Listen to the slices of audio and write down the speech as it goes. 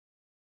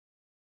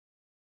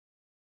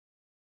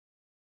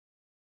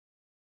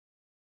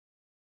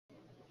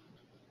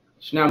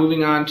So now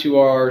moving on to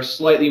our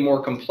slightly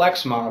more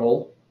complex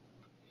model,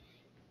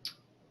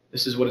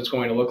 this is what it's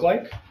going to look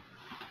like.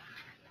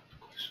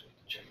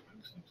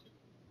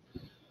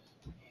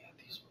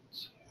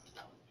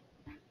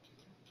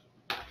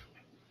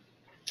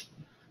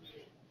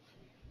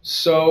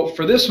 So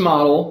for this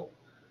model,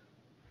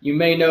 you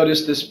may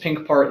notice this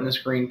pink part and this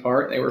green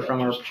part. They were from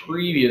our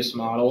previous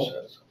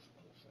model.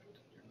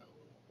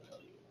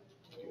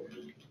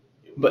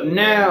 But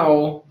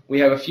now we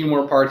have a few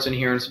more parts in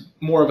here, and it's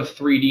more of a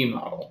 3D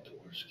model.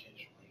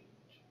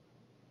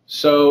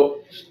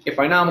 So if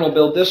I nominal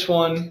build this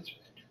one,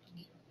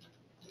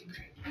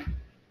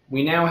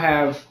 we now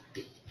have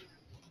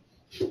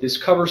this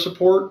cover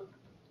support,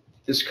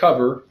 this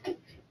cover,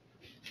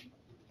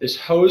 this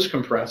hose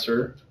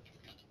compressor,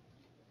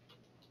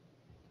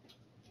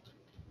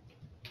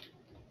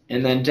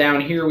 and then down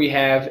here we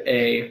have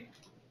a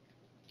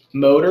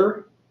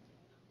motor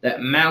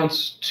that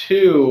mounts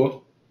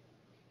to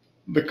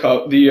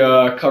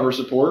the cover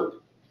support.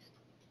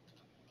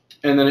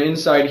 And then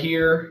inside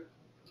here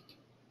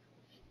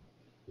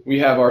we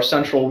have our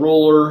central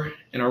roller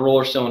and our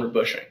roller cylinder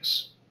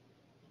bushings.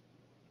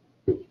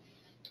 There's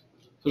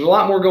a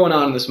lot more going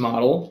on in this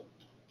model.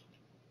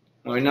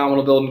 When I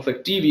nominal build and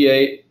click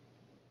deviate,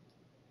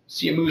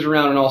 see it moves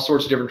around in all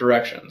sorts of different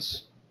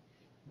directions.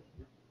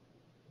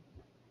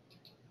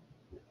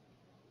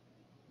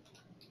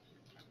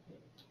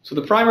 So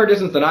the primary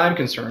distance that I'm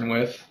concerned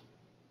with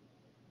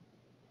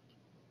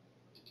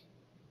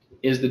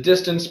is the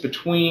distance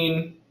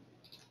between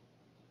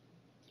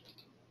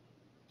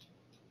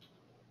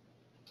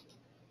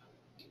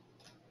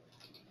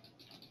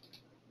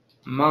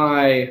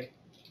my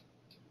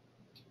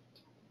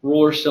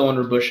roller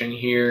cylinder bushing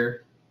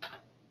here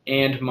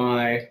and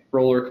my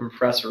roller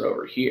compressor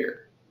over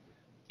here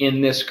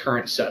in this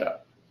current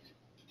setup.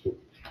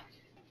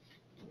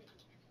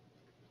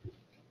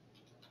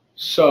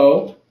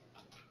 So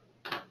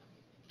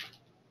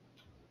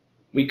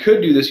we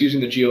could do this using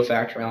the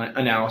geofactor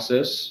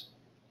analysis,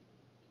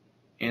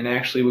 and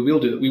actually we will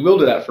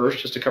do that first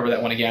just to cover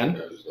that one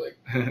again.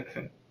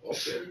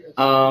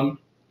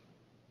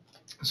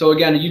 So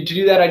again, to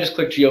do that, I just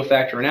click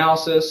geofactor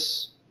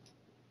analysis,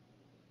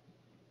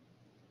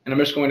 and I'm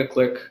just going to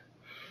click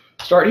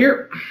start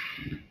here,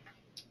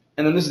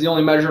 and then this is the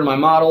only measure in my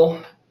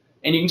model,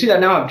 and you can see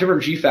that now I have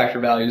different g-factor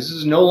values. This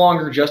is no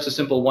longer just a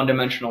simple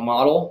one-dimensional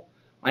model.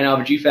 I now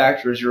have a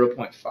g-factor of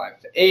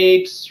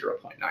 0.58,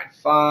 0.95,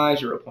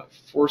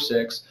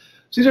 0.46. So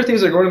these are things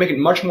that are going to make it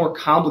much more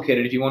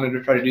complicated if you wanted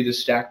to try to do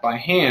this stack by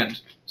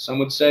hand. Some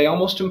would say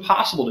almost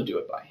impossible to do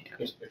it by hand.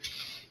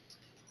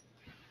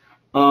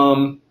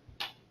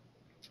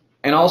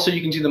 And also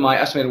you can see that my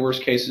estimated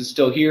worst case is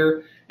still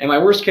here, and my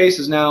worst case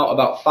is now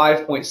about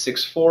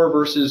 5.64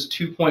 versus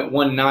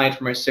 2.19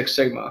 for my Six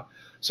Sigma.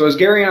 So as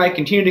Gary and I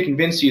continue to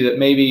convince you that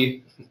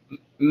maybe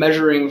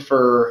measuring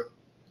for,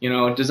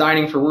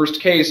 designing for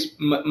worst case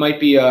might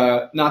be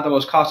not the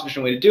most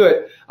cost-efficient way to do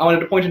it, I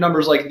wanted to point to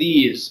numbers like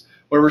these,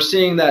 where we're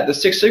seeing that the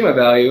Six Sigma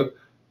value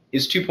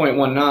is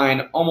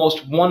 2.19,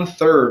 almost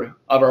 1/3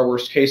 of our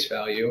worst case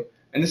value.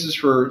 And this is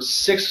for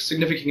 6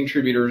 significant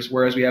contributors,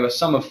 whereas we have a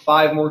sum of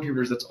 5 more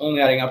contributors that's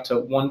only adding up to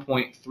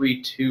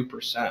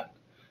 1.32%.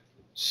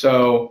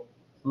 So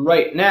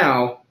right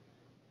now,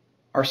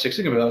 our Six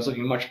Sigma value is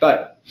looking much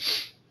better.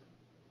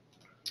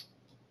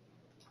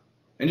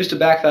 And just to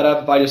back that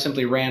up, if I just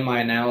simply ran my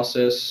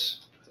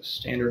analysis, the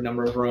standard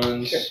number of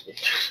runs.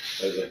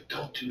 I was like,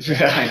 don't do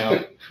that. I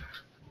know.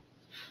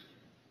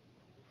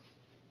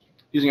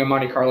 Using a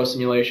Monte Carlo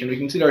simulation, we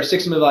can see that our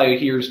Six Sigma value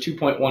here is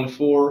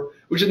 2.14,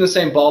 which is in the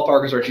same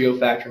ballpark as our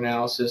geofactor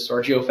analysis. So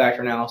our geofactor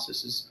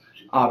analysis is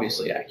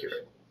obviously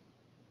accurate.